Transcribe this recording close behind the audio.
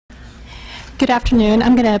Good afternoon.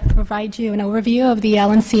 I'm going to provide you an overview of the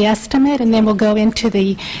LNC estimate, and then we'll go into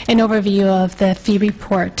an overview of the fee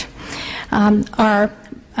report. Our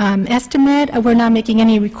estimate, we're not making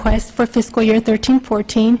any requests for fiscal year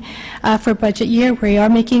 13-14. For budget year, we are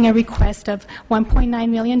making a request of $1.9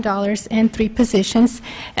 million and 3 positions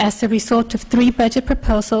as a result of 3 budget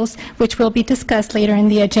proposals, which will be discussed later in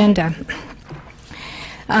the agenda.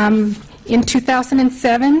 In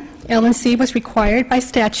 2007, LNC was required by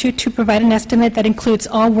statute to provide an estimate that includes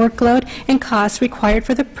all workload and costs required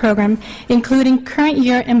for the program, including current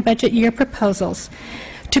year and budget year proposals.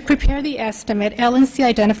 To prepare the estimate, LNC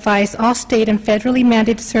identifies all state and federally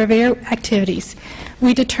mandated surveyor activities.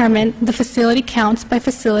 We determine the facility counts by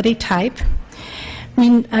facility type.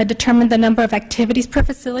 We determine the number of activities per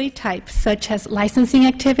facility type, such as licensing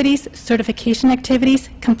activities, certification activities,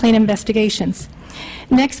 complaint investigations.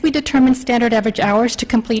 Next, we determine standard average hours to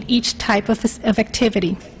complete each type of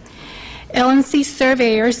activity. LNC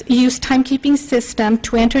surveyors use timekeeping system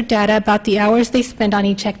to enter data about the hours they spend on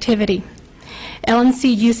each activity.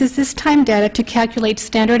 LNC uses this time data to calculate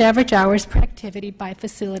standard average hours per activity by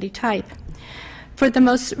facility type. For the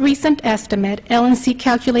most recent estimate, LNC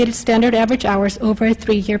calculated standard average hours over a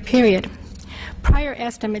 3-year period. Prior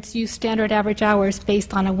estimates used standard average hours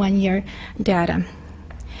based on a 1-year data.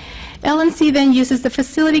 LNC then uses the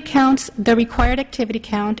facility counts, the required activity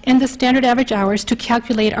count, and the standard average hours to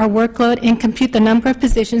calculate our workload and compute the number of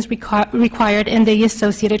positions required and the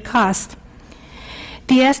associated cost.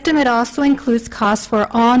 The estimate also includes costs for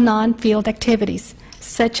all non-field activities,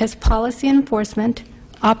 such as policy enforcement,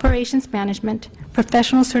 operations management,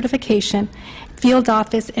 professional certification, field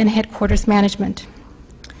office, and headquarters management.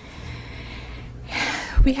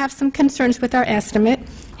 We have some concerns with our estimate.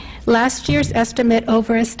 Last year's estimate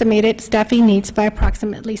overestimated staffing needs by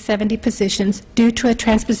approximately 70 positions due to a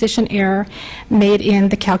transposition error made in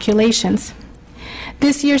the calculations.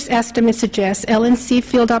 This year's estimate suggests LNC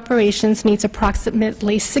field operations needs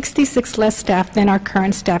approximately 66 less staff than our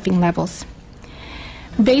current staffing levels.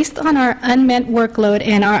 Based on our unmet workload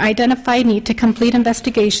and our identified need to complete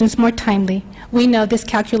investigations more timely, we know this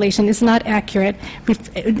calculation is not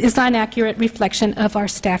an accurate reflection of our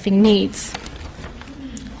staffing needs.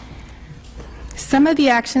 Some of the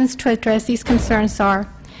actions to address these concerns are: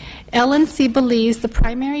 LNC believes the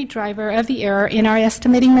primary driver of the error in our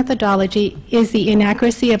estimating methodology is the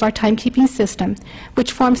inaccuracy of our timekeeping system,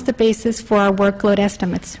 which forms the basis for our workload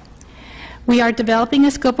estimates. We are developing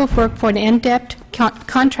a scope of work for an in-depth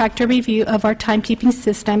contractor review of our timekeeping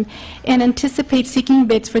system and anticipate seeking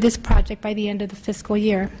bids for this project by the end of the fiscal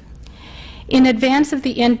year. In advance of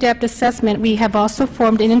the in-depth assessment, we have also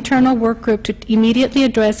formed an internal work group to immediately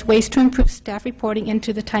address ways to improve staff reporting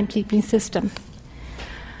into the timekeeping system.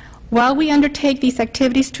 While we undertake these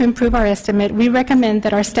activities to improve our estimate, we recommend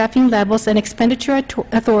that our staffing levels and expenditure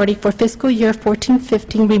authority for fiscal year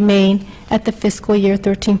 14-15 remain at the fiscal year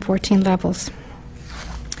 13-14 levels.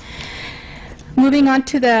 Moving on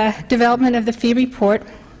to the development of the fee report.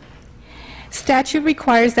 Statute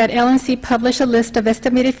requires that LNC publish a list of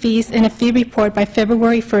estimated fees and a fee report by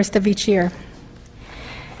February 1st of each year.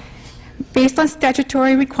 Based on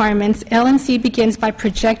statutory requirements, LNC begins by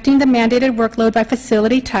projecting the mandated workload by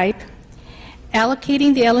facility type,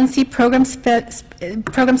 allocating the LNC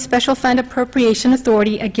program special fund appropriation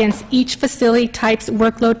authority against each facility type's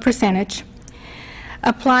workload percentage,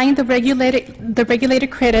 applying the regulated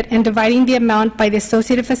credit and dividing the amount by the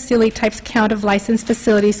associated facility type's count of licensed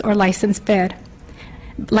facilities or licensed beds.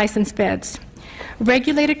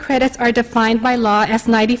 Regulated credits are defined by law as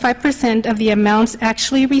 95% of the amounts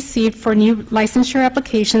actually received for new licensure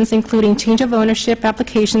applications, including change of ownership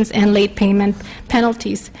applications and late payment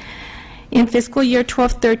penalties. In fiscal year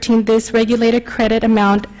 12-13, this regulated credit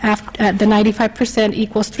amount, after the 95%,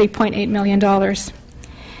 equals $3.8 million.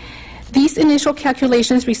 These initial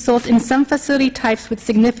calculations result in some facility types with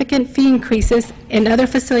significant fee increases and other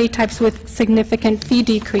facility types with significant fee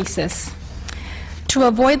decreases. To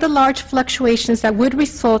avoid the large fluctuations that would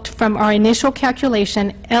result from our initial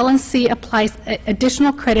calculation, LNC applies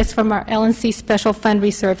additional credits from our LNC Special Fund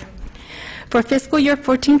Reserve. For fiscal year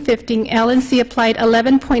 14-15, LNC applied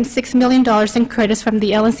 $11.6 million in credits from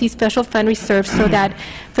the LNC Special Fund Reserve so that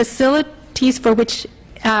facilities for which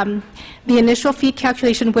the initial fee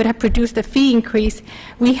calculation would have produced a fee increase,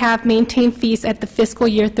 we have maintained fees at the fiscal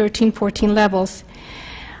year 13-14 levels.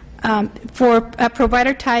 For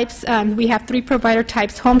provider types, we have 3 provider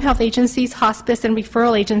types: home health agencies, hospice, and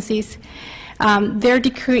referral agencies.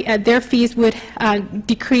 Their fees would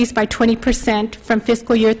decrease by 20% from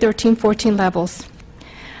fiscal year 13-14 levels.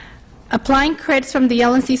 Applying credits from the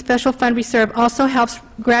LNC Special Fund Reserve also helps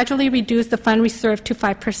gradually reduce the fund reserve to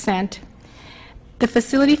 5%. The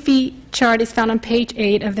facility fee chart is found on page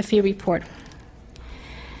 8 of the fee report.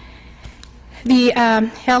 The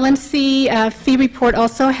LNC fee report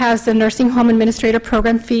also has the nursing home administrator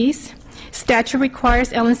program fees. Statute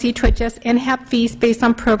requires LNC to adjust NHAP fees based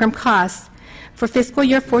on program costs. For fiscal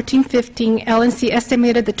year 14-15, LNC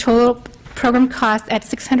estimated the total program cost at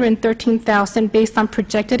 $613,000 based on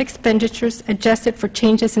projected expenditures adjusted for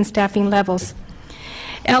changes in staffing levels.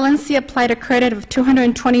 LNC applied a credit of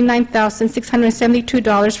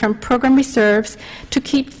 $229,672 from program reserves to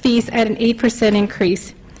keep fees at an 8%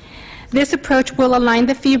 increase. This approach will align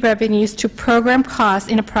the fee revenues to program costs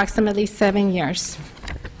in approximately 7 years.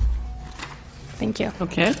 Thank you.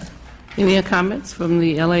 Okay. Any other comments from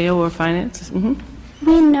the LAO or finance?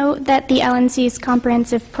 We note that the LNC's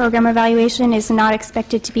comprehensive program evaluation is not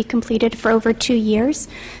expected to be completed for over 2 years.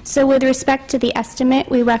 So with respect to the estimate,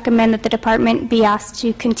 we recommend that the department be asked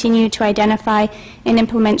to continue to identify and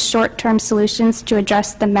implement short-term solutions to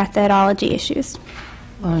address the methodology issues.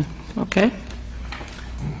 Okay.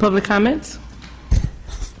 Public comments?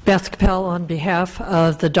 Beth Capel on behalf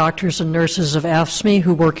of the doctors and nurses of AFSCME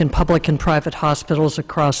who work in public and private hospitals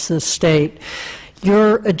across the state.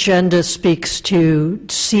 Your agenda speaks to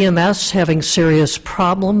CMS having serious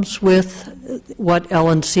problems with what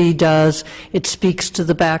LNC does. It speaks to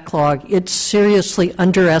the backlog. It seriously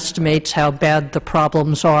underestimates how bad the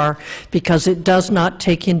problems are because it does not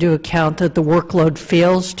take into account that the workload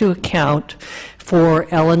fails to account for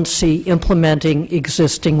LNC implementing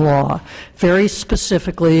existing law. Very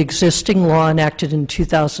specifically, existing law enacted in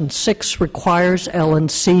 2006 requires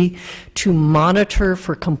LNC to monitor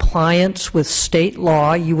for compliance with state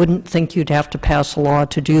law. You wouldn't think you'd have to pass a law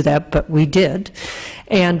to do that, but we did.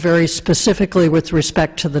 And very specifically with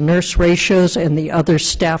respect to the nurse ratios and the other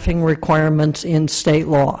staffing requirements in state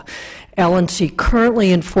law. LNC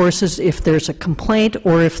currently enforces if there's a complaint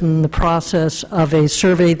or if in the process of a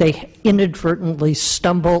survey they inadvertently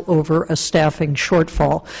stumble over a staffing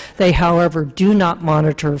shortfall. They, however, do not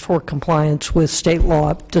monitor for compliance with state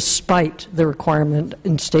law despite the requirement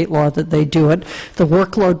in state law that they do it. The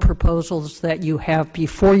workload proposals that you have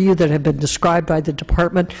before you that have been described by the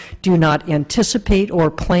department do not anticipate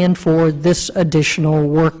or plan for this additional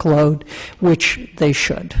workload, which they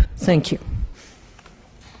should. Thank you.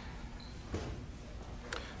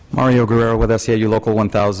 Mario Guerrero with SEIU Local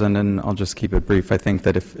 1000, and I'll just keep it brief. I think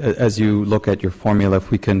that if, as you look at your formula,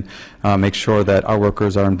 if we can make sure that our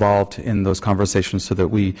workers are involved in those conversations so that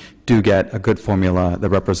we do get a good formula that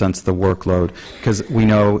represents the workload, because we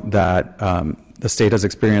know that the state has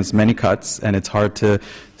experienced many cuts, and it's hard to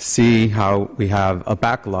see how we have a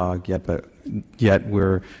backlog yet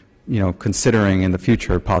we're considering in the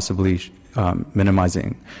future possibly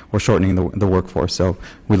minimizing or shortening the workforce. So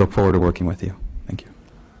we look forward to working with you. Thank you.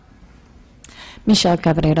 Michelle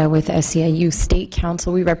Cabrera with SEIU State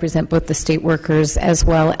Council. We represent both the state workers as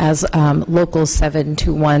well as Local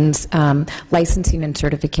 721's licensing and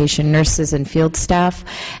certification nurses and field staff.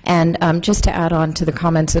 And just to add on to the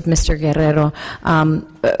comments of Mr. Guerrero,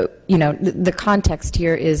 the context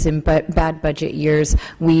here is in bad budget years,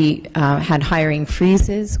 we had hiring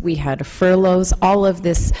freezes, we had furloughs. All of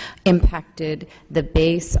this impacted the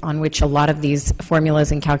base on which a lot of these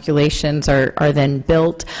formulas and calculations are then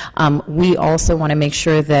built. We also want to make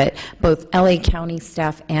sure that both LA County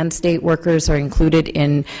staff and state workers are included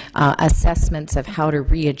in assessments of how to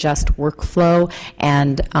readjust workflow,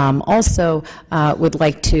 and also would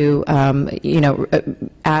like to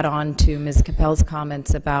add on to Ms. Capel's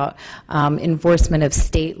comments about enforcement of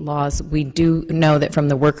state laws. We do know that from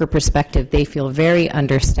the worker perspective, they feel very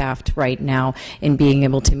understaffed right now in being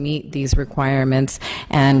able to meet these requirements.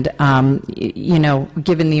 And,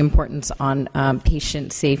 given the importance on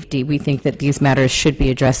patient safety, we think that these matters should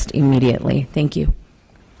be addressed immediately. Thank you.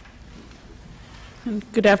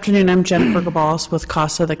 Good afternoon. I'm Jennifer Gabalis with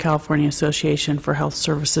CASA, the California Association for Health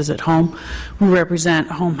Services at Home. We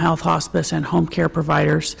represent home health, hospice, and home care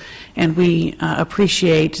providers, and we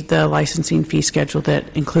appreciate the licensing fee schedule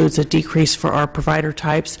that includes a decrease for our provider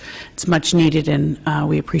types. It's much needed, and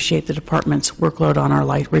we appreciate the department's workload on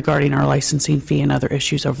regarding our licensing fee and other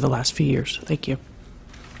issues over the last few years. Thank you.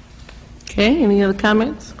 Okay. Any other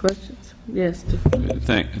comments, questions? Yes.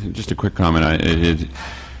 Just a quick comment.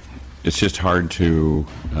 It's just hard to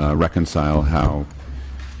reconcile how,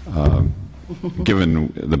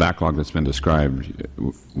 given the backlog that's been described,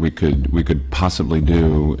 we could possibly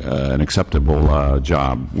do an acceptable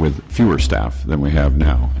job with fewer staff than we have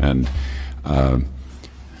now. And I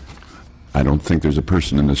don't think there's a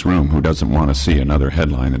person in this room who doesn't want to see another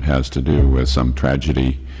headline that has to do with some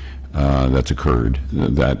tragedy that's occurred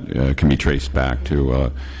that can be traced back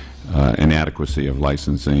to inadequacy of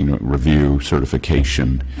licensing, review,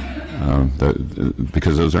 certification,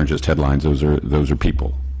 because those aren't just headlines. Those are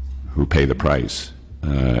people who pay the price,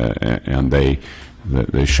 and they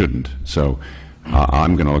shouldn't. So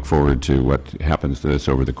I'm going to look forward to what happens to this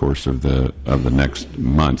over the course of the next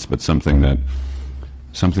months. But something that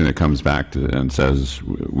comes back to and says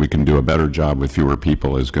we can do a better job with fewer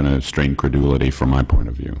people is going to strain credulity from my point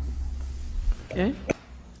of view. Okay.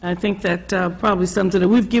 I think that probably something that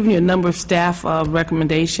we've given you a number of staff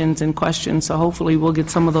recommendations and questions, so hopefully we'll get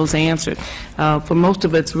some of those answered. For most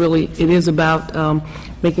of it is about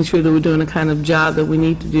making sure that we're doing the kind of job that we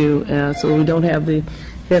need to do, so we don't have the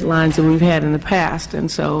headlines that we've had in the past. And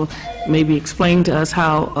so maybe explain to us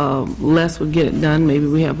how less would get it done. Maybe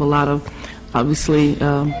we have a lot of, obviously,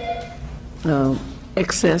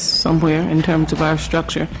 excess somewhere in terms of our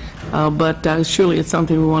structure, but surely it's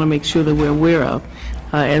something we want to make sure that we're aware of.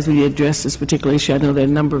 As we address this particular issue, I know there are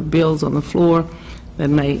a number of bills on the floor that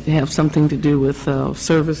may have something to do with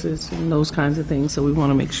services and those kinds of things, so we want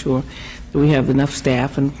to make sure that we have enough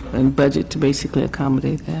staff and budget to basically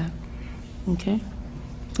accommodate that. Okay?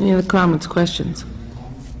 Any other comments, questions?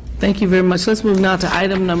 Thank you very much. Let's move now to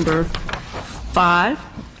item number 5,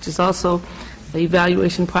 which is also the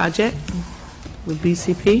evaluation project with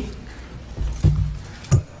BCP.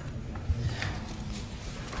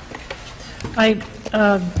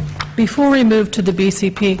 Before we move to the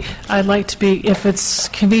BCP, I'd like to if it's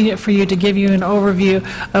convenient for you, to give you an overview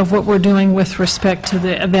of what we're doing with respect to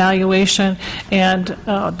the evaluation and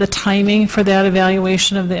the timing for that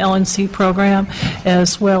evaluation of the LNC program,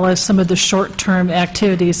 as well as some of the short-term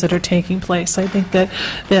activities that are taking place. I think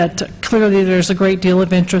that clearly there's a great deal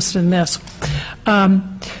of interest in this.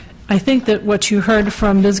 I think that what you heard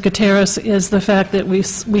from Ms. Gutierrez is the fact that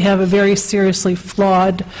we have a very seriously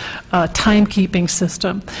flawed timekeeping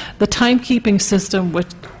system. The timekeeping system, which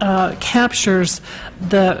captures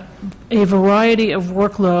a variety of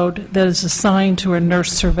workload that is assigned to a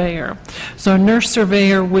nurse surveyor. So a nurse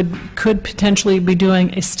surveyor could potentially be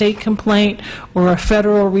doing a state complaint or a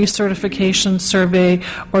federal recertification survey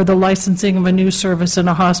or the licensing of a new service in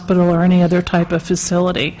a hospital or any other type of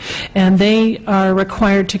facility. And they are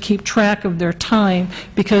required to keep track of their time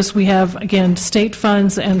because we have, again, state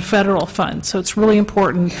funds and federal funds. So it's really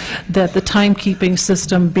important that the timekeeping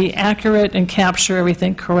system be accurate and capture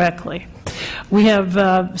everything correctly. We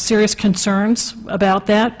have serious concerns about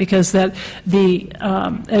that because that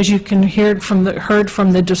as you can heard from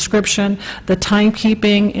the description, the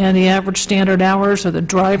timekeeping and the average standard hours are the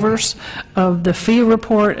drivers of the fee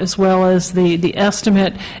report, as well as the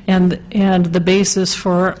estimate and the basis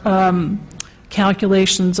for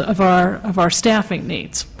calculations of our staffing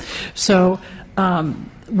needs. So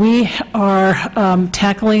we are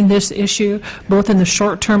tackling this issue both in the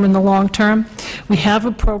short term and the long term. We have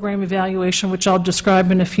a program evaluation, which I'll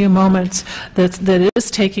describe in a few moments, that is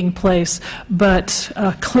taking place, but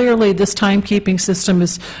clearly this timekeeping system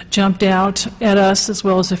has jumped out at us, as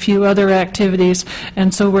well as a few other activities,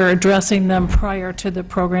 and so we're addressing them prior to the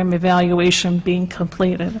program evaluation being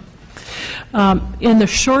completed. In the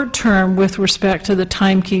short term, with respect to the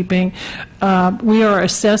timekeeping, we are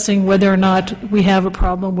assessing whether or not we have a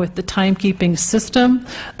problem with the timekeeping system,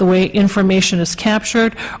 the way information is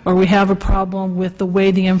captured, or we have a problem with the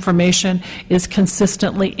way the information is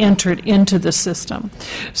consistently entered into the system.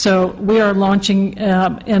 So we are launching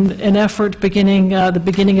an effort beginning the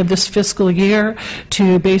beginning of this fiscal year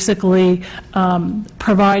to basically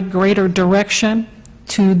provide greater direction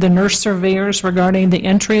to the nurse surveyors regarding the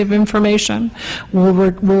entry of information. Will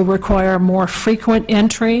require more frequent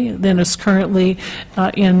entry than is currently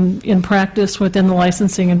in practice within the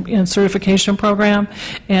licensing and certification program,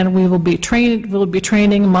 and we will be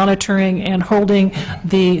training, monitoring, and holding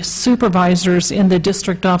the supervisors in the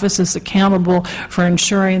district offices accountable for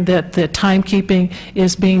ensuring that the timekeeping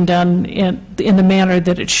is being done in the manner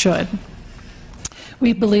that it should.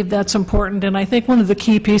 We believe that's important, and I think one of the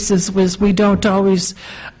key pieces was we don't always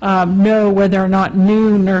know whether or not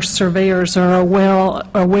new nurse surveyors are well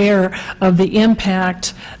aware of the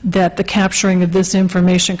impact that the capturing of this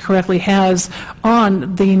information correctly has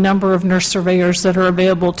on the number of nurse surveyors that are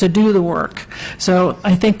available to do the work. So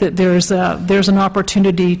I think that there's an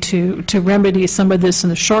opportunity to remedy some of this in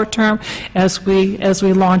the short term as we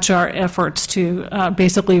launch our efforts to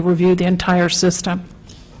basically review the entire system.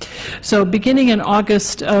 So beginning in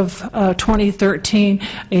August of 2013,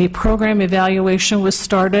 a program evaluation was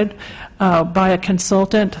started by a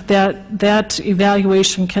consultant. That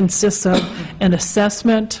evaluation consists of an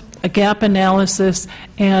assessment a gap analysis,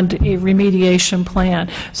 and a remediation plan.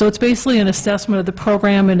 So it's basically an assessment of the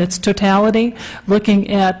program in its totality, looking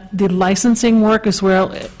at the licensing work as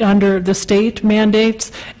well under the state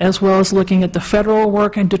mandates, as well as looking at the federal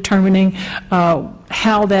work and determining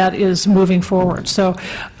how that is moving forward. So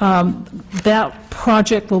that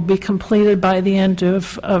project will be completed by the end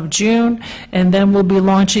of June, and then we'll be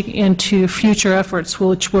launching into future efforts,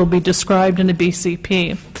 which will be described in the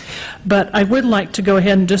BCP. But I would like to go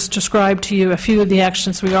ahead and just describe to you a few of the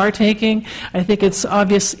actions we are taking. I think it's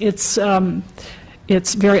obvious, it's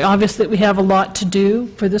very obvious that we have a lot to do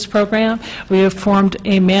for this program. We have formed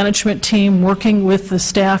a management team working with the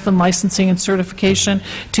staff in licensing and certification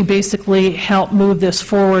to basically help move this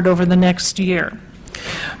forward over the next year.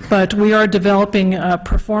 But we are developing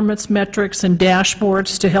performance metrics and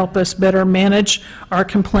dashboards to help us better manage our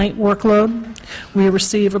complaint workload. We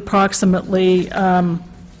receive approximately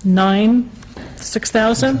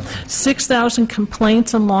 6,000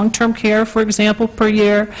 complaints in long-term care, for example, per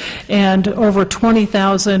year, and over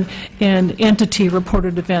 20,000 in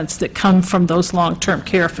entity-reported events that come from those long-term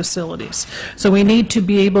care facilities. So we need to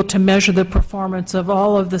be able to measure the performance of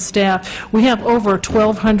all of the staff. We have over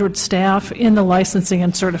 1,200 staff in the licensing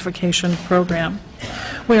and certification program.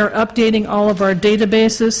 We are updating all of our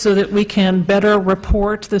databases so that we can better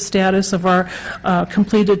report the status of our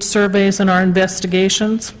completed surveys and our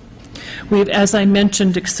investigations. We've, as I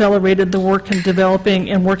mentioned, accelerated the work in developing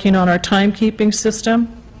and working on our timekeeping system.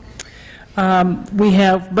 We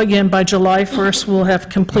have, again, by July 1st, we'll have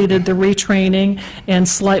completed the retraining and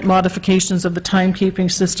slight modifications of the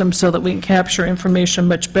timekeeping system so that we can capture information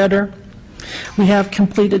much better. We have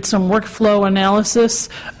completed some workflow analysis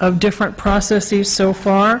of different processes so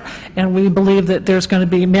far, and we believe that there's going to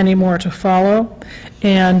be many more to follow,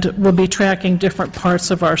 and we'll be tracking different parts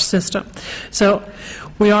of our system. So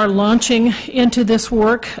we are launching into this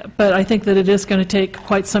work, but I think that it is going to take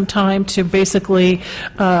quite some time to basically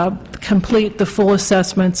complete the full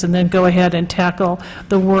assessments and then go ahead and tackle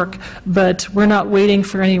the work. But we're not waiting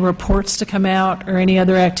for any reports to come out or any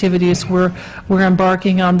other activities. We're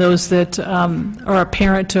embarking on those that are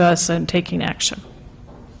apparent to us and taking action.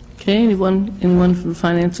 Okay, anyone from the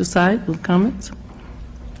financial side with comments?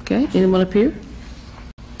 Okay, anyone up here?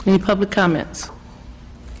 Any public comments?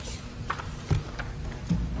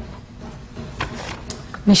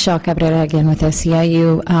 Michelle Cabrera again with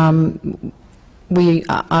SEIU. We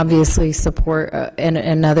obviously support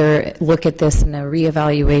another look at this and a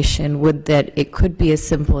reevaluation. Would that it could be as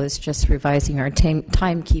simple as just revising our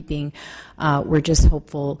timekeeping. We're just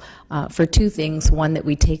hopeful for two things. One, that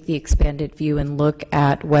we take the expanded view and look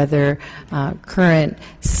at whether current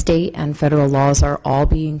state and federal laws are all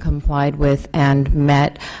being complied with and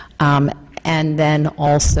met, and then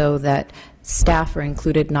also that staff are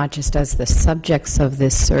included not just as the subjects of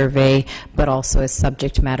this survey, but also as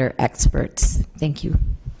subject matter experts. Thank you.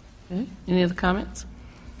 Okay. Any other comments?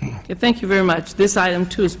 Okay, thank you very much. This item,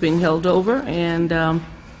 too, is being held over, and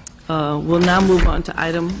we'll now move on to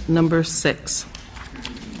item number 6.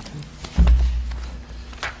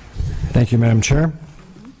 Thank you, Madam Chair.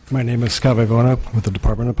 My name is Scott Vivona with the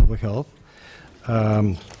Department of Public Health.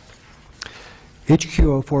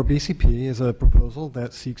 HQ04 BCP is a proposal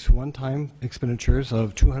that seeks one-time expenditures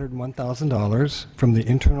of $201,000 from the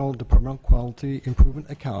Internal Departmental Quality Improvement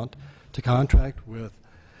account to contract with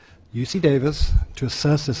UC Davis to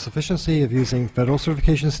assess the sufficiency of using federal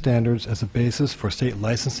certification standards as a basis for state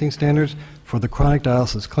licensing standards for the chronic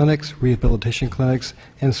dialysis clinics, rehabilitation clinics,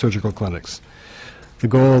 and surgical clinics. The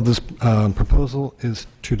goal of this proposal is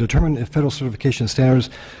to determine if federal certification standards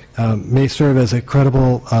may serve as a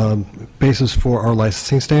credible basis for our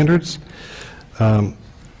licensing standards. SB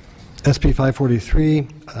 543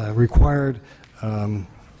 required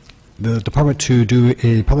the department to do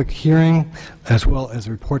a public hearing as well as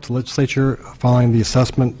a report to the legislature following the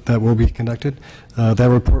assessment that will be conducted. That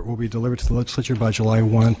report will be delivered to the legislature by July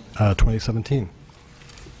 1, 2017.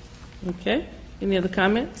 Okay. Any other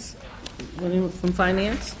comments? Anyone from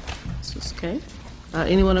finance? This is okay.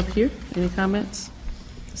 Anyone up here? Any comments?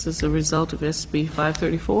 This is a result of SB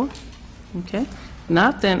 534. Okay.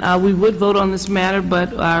 Not, then we would vote on this matter,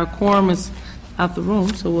 but our quorum is out the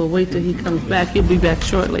room, so we'll wait till he comes back. He'll be back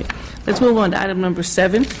shortly. Let's move on to item number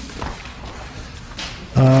 7.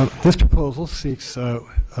 This proposal seeks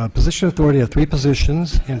position authority of 3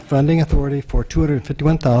 positions and funding authority for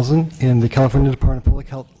 $251,000 in the California Department of Public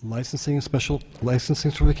Health Licensing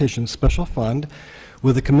Certification Special Fund,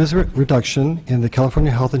 with a commensurate reduction in the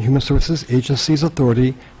California Health and Human Services Agency's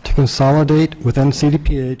authority to consolidate within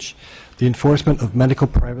CDPH the enforcement of medical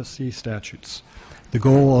privacy statutes. The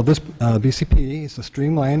goal of this BCP is to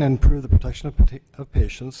streamline and improve the protection of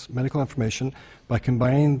patients' medical information by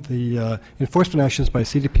combining the enforcement actions by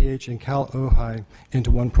CDPH and Cal-OHI into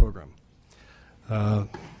one program.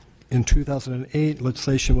 In 2008,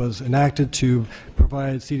 legislation was enacted to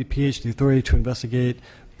provide CDPH the authority to investigate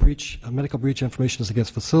medical breach information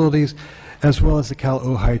against facilities, as well as the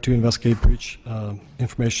Cal-OHI to investigate breach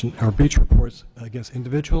information or breach reports against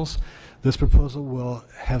individuals. This proposal will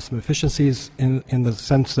have some efficiencies in the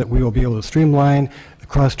sense that we will be able to streamline,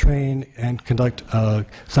 cross-train, and conduct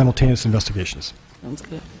simultaneous investigations. Sounds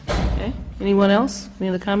good. Okay. Anyone else? Any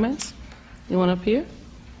other comments? Anyone up here?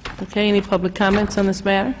 Okay. Any public comments on this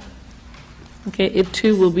matter? Okay. It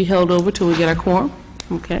too will be held over till we get our quorum.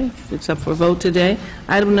 Okay. It's up for a vote today.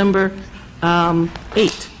 Item number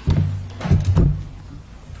 8.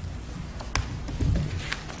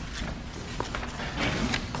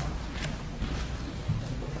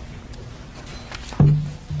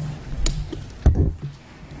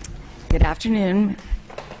 Good afternoon.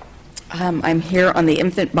 I'm here on the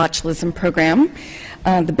infant botulism program.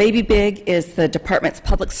 The Baby Big is the department's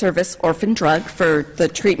public service orphan drug for the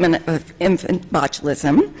treatment of infant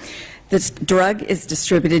botulism. This drug is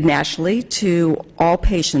distributed nationally to all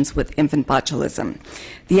patients with infant botulism.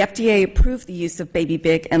 The FDA approved the use of Baby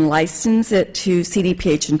Big and licensed it to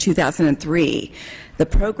CDPH in 2003. The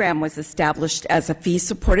program was established as a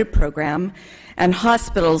fee-supported program, and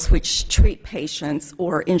hospitals which treat patients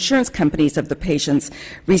or insurance companies of the patients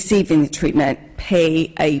receiving the treatment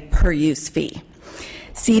pay a per-use fee.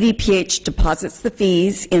 CDPH deposits the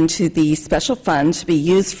fees into the special fund to be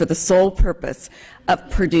used for the sole purpose of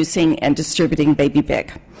producing and distributing Baby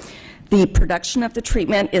Big. The production of the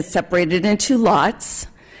treatment is separated into lots,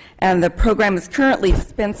 and the program is currently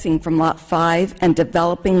dispensing from Lot 5 and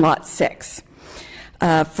developing Lot 6.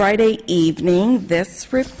 Friday evening,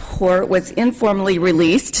 this report was informally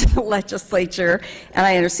released to the legislature, and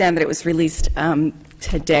I understand that it was released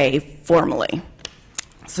today formally.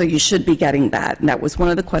 So you should be getting that. And that was one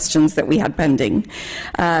of the questions that we had pending.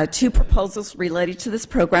 2 proposals related to this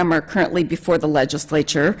program are currently before the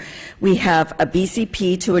legislature. We have a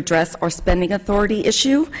BCP to address our spending authority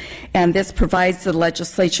issue, and this provides the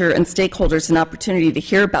legislature and stakeholders an opportunity to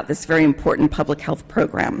hear about this very important public health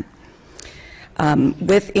program.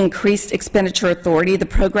 With increased expenditure authority, the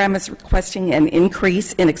program is requesting an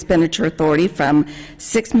increase in expenditure authority from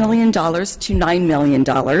 $6 million to $9 million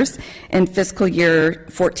in fiscal year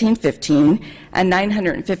 14-15 and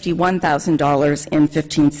 $951,000 in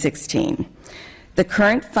 15-16. The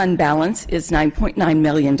current fund balance is $9.9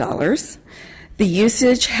 million. The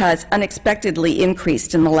usage has unexpectedly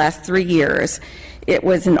increased in the last 3 years. It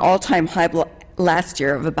was an all-time high last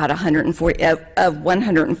year of about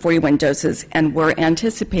 141 doses, and we're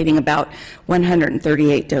anticipating about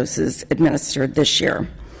 138 doses administered this year.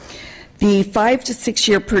 The 5 to 6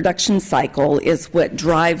 year production cycle is what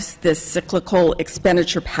drives this cyclical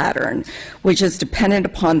expenditure pattern, which is dependent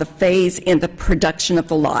upon the phase in the production of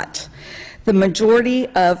the lot. The majority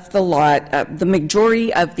of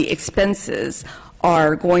the expenses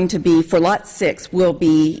are going to be, for Lot 6, will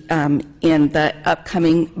be in the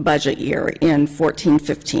upcoming budget year in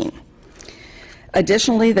 14-15.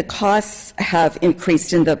 Additionally, the costs have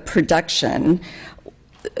increased in the production,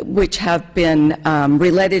 which have been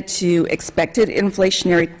related to expected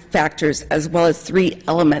inflationary factors, as well as 3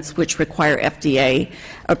 elements which require FDA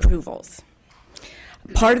approvals.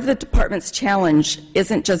 Part of the department's challenge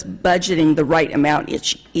isn't just budgeting the right amount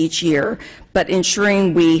each year, but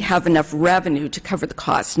ensuring we have enough revenue to cover the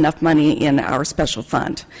cost, enough money in our special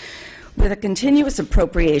fund. With a continuous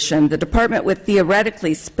appropriation, the department would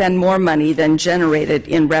theoretically spend more money than generated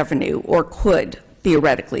in revenue, or could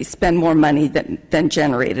theoretically spend more money than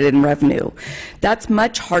generated in revenue. That's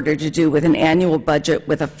much harder to do with an annual budget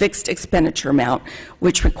with a fixed expenditure amount,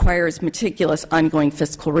 which requires meticulous ongoing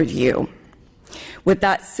fiscal review. With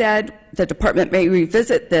that said, the department may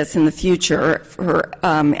revisit this in the future for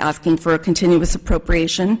asking for a continuous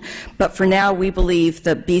appropriation, but for now we believe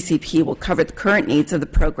the BCP will cover the current needs of the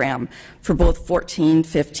program for both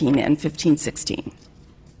 14-15 and 15-16.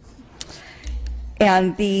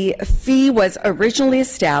 And the fee was originally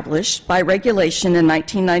established by regulation in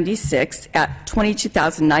 1996 at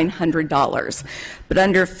 $22,900. But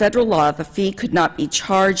under federal law, the fee could not be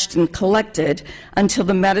charged and collected until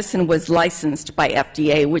the medicine was licensed by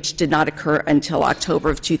FDA, which did not occur until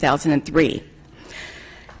October of 2003.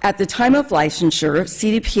 At the time of licensure,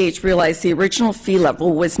 CDPH realized the original fee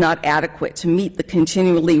level was not adequate to meet the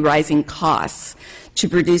continually rising costs to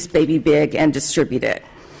produce Baby Big and distribute it,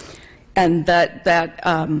 and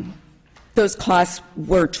those costs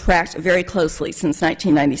were tracked very closely since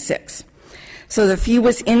 1996. So the fee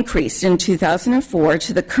was increased in 2004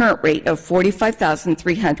 to the current rate of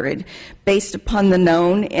 $45,300 based upon the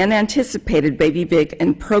known and anticipated Baby Big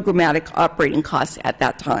and programmatic operating costs at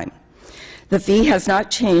that time. The fee has not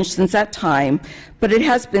changed since that time, but it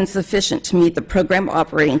has been sufficient to meet the program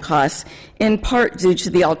operating costs, in part due to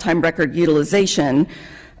the all-time record utilization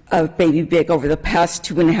of Baby Big over the past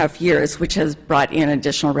 2.5 years, which has brought in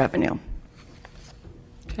additional revenue.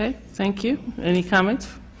 Okay, thank you. Any comments?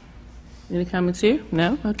 Any comments here?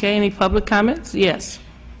 No? Okay, any public comments? Yes.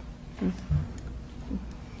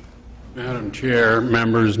 Madam Chair,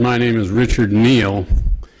 members, my name is Richard Neal.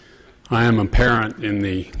 I am a parent in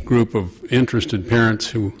the group of interested parents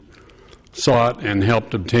who sought and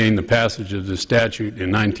helped obtain the passage of the statute in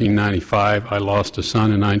 1995. I lost a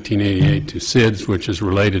son in 1988 to SIDS, which is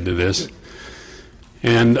related to this.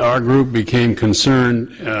 And our group became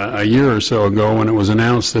concerned a year or so ago when it was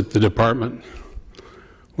announced that the department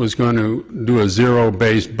was going to do a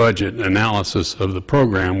zero-based budget analysis of the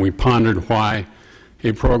program. We pondered why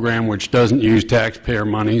a program which doesn't use taxpayer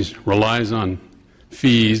monies, relies on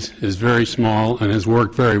fees, is very small, and has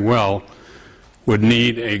worked very well, would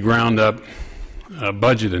need a ground-up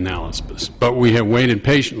budget analysis. But we have waited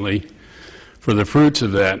patiently for the fruits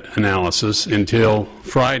of that analysis until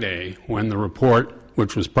Friday, when the report,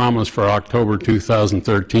 which was promised for October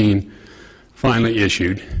 2013, finally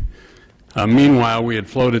issued. Meanwhile, we had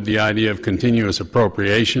floated the idea of continuous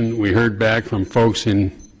appropriation. We heard back from folks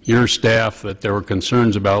in your staff that there were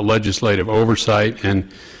concerns about legislative oversight, and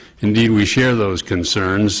indeed we share those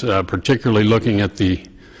concerns, particularly looking at the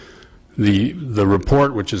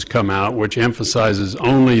report which has come out, which emphasizes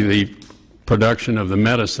only the production of the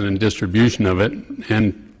medicine and distribution of it,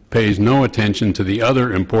 and pays no attention to the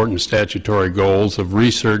other important statutory goals of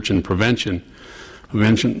research and prevention of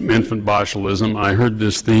infant botulism. I heard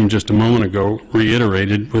this theme just a moment ago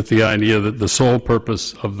reiterated with the idea that the sole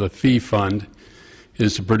purpose of the fee fund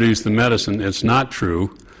is to produce the medicine. It's not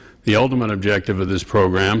true. The ultimate objective of this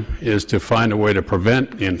program is to find a way to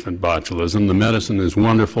prevent infant botulism. The medicine is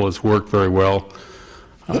wonderful. It's worked very well.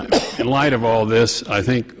 In light of all this, I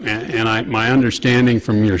think, my understanding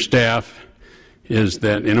from your staff is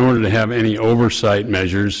that in order to have any oversight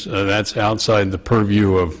measures, that's outside the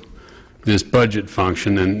purview of this budget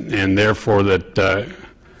function, and therefore that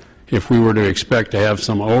if we were to expect to have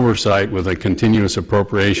some oversight with a continuous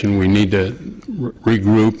appropriation, we need to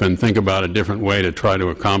regroup and think about a different way to try to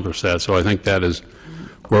accomplish that. So I think that is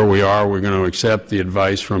where we are. We're going to accept the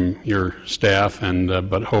advice from your staff, and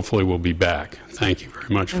but hopefully we'll be back. Thank you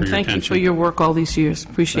very much for your attention. Thank you for your work all these years.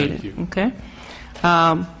 Appreciate it. Okay.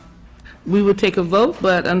 We will take a vote,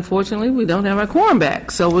 but unfortunately we don't have our quorum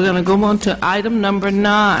back. So we're going to go on to item number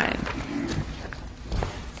 9.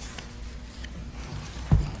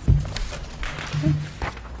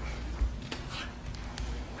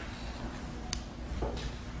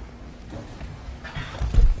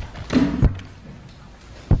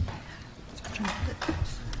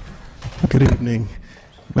 Good evening,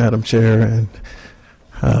 Madam Chair and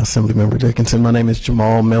Assemblymember Dickinson. My name is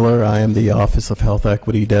Jamal Miller. I am the Office of Health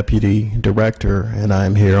Equity Deputy Director, and I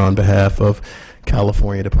am here on behalf of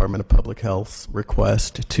California Department of Public Health's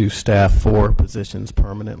request to staff 4 positions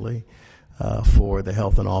permanently for the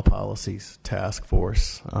Health and All Policies Task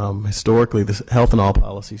Force. Historically, the Health and All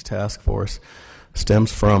Policies Task Force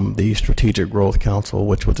stems from the Strategic Growth Council,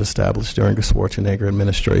 which was established during the Schwarzenegger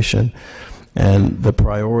administration. And the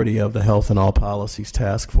priority of the Health and All Policies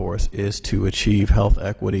Task Force is to achieve health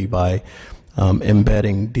equity by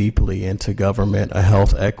embedding deeply into government a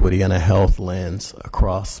health equity and a health lens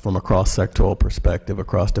from a cross-sectoral perspective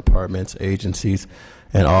across departments, agencies,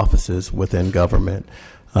 and offices within government.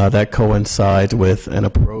 That coincides with an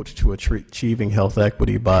approach to achieving health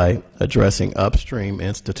equity by addressing upstream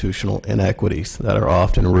institutional inequities that are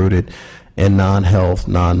often rooted in non-health,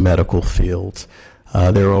 non-medical fields.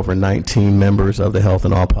 There are over 19 members of the Health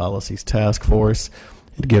and All Policies Task Force.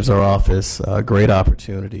 It gives our office a great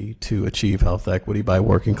opportunity to achieve health equity by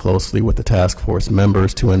working closely with the task force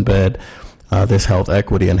members to embed this health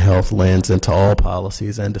equity and health lens into all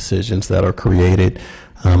policies and decisions that are created.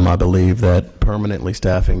 I believe that permanently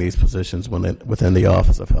staffing these positions within the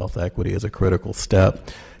Office of Health Equity is a critical step.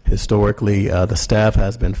 Historically, the staff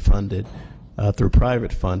has been funded through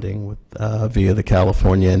private funding via the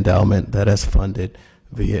California Endowment that has funded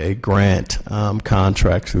via a grant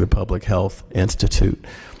contract through the Public Health Institute.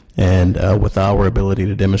 And with our ability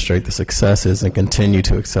to demonstrate the successes and continue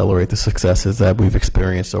to accelerate the successes that we've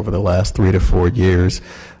experienced over the last 3 to 4 years,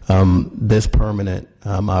 this permanent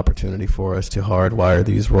opportunity for us to hardwire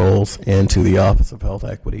these roles into the Office of Health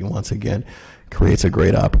Equity once again creates a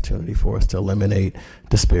great opportunity for us to eliminate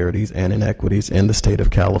disparities and inequities in the state of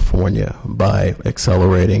California by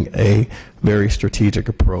accelerating a very strategic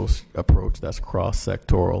approach that's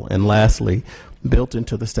cross-sectoral. And lastly, built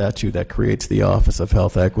into the statute that creates the Office of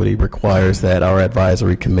Health Equity requires that our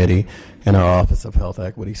advisory committee and our Office of Health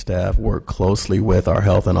Equity staff work closely with our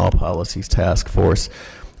Health and All Policies Task Force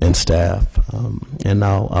and staff. And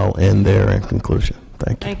I'll end there in conclusion.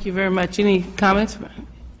 Thank you. Thank you very much. Any comments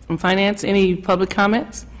from finance? Any public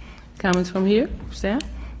comments? Comments from here, staff?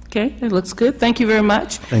 Okay, it looks good. Thank you very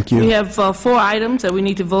much. Thank you. We have 4 items that we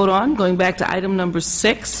need to vote on. Going back to item number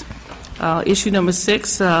 6, issue number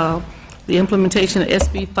 6, the implementation of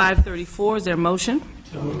SB 534. Is there a motion?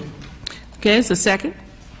 Okay, is there a second?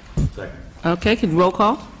 Second. Okay, can you roll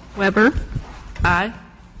call? Weber. Aye.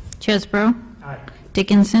 Chesbro. Aye.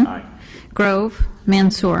 Dickinson. Aye. Grove.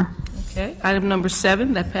 Mansour. Okay, item number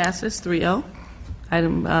 7, that passes 3-0.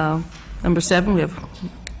 Item number 7, we have,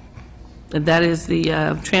 that is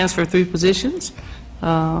the transfer of 3 positions.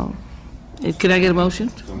 Can I get a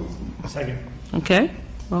motion? Second. Okay,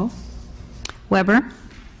 roll. Weber.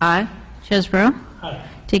 Aye. Chesbro. Aye.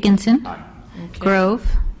 Dickinson. Aye. Okay. Grove.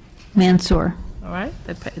 Mansour. All right,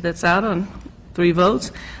 that's out on 3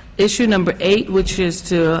 votes. Issue number 8, which is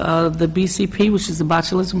to the BCP, which is the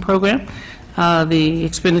botulism program, the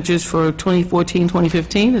expenditures for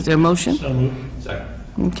 2014-2015. Is there a motion? So moved. Second.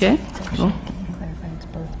 Okay. Cool. Clarify, it's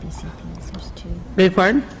both BCPs. There's 2. Beg your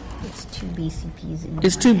pardon? It's 2 BCPs in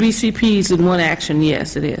It's 2 BCPs in one action.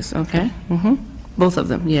 Yes, it is. Okay. Both of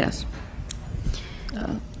them. Yes.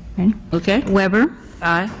 Okay. Weber.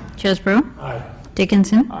 Aye. Chesbro. Aye.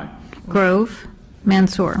 Dickinson. Aye. Grove.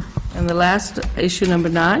 Mansour. And the last issue, number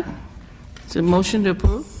 9. Is there a motion to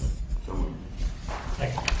approve?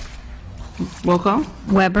 Second. Roll call.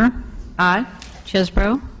 Weber. Aye.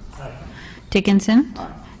 Chesbro. Aye. Dickinson.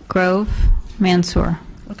 Grove. Mansour.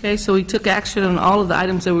 Okay, so we took action on all of the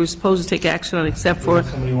items that we were supposed to take action on, except for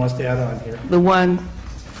Somebody wants to add on here. the one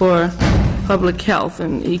for public health,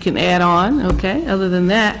 and he can add on. Okay. Other than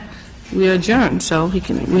that, we are adjourned. So he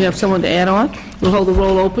can. We have someone to add on. We'll hold the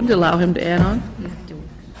roll open to allow him to add on.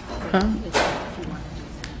 Huh?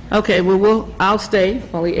 Okay. Well, I'll stay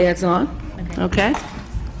while he adds on. Okay.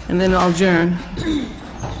 And then I'll adjourn.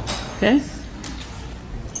 Okay.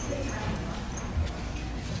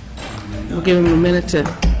 We'll give him a minute to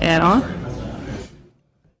add on.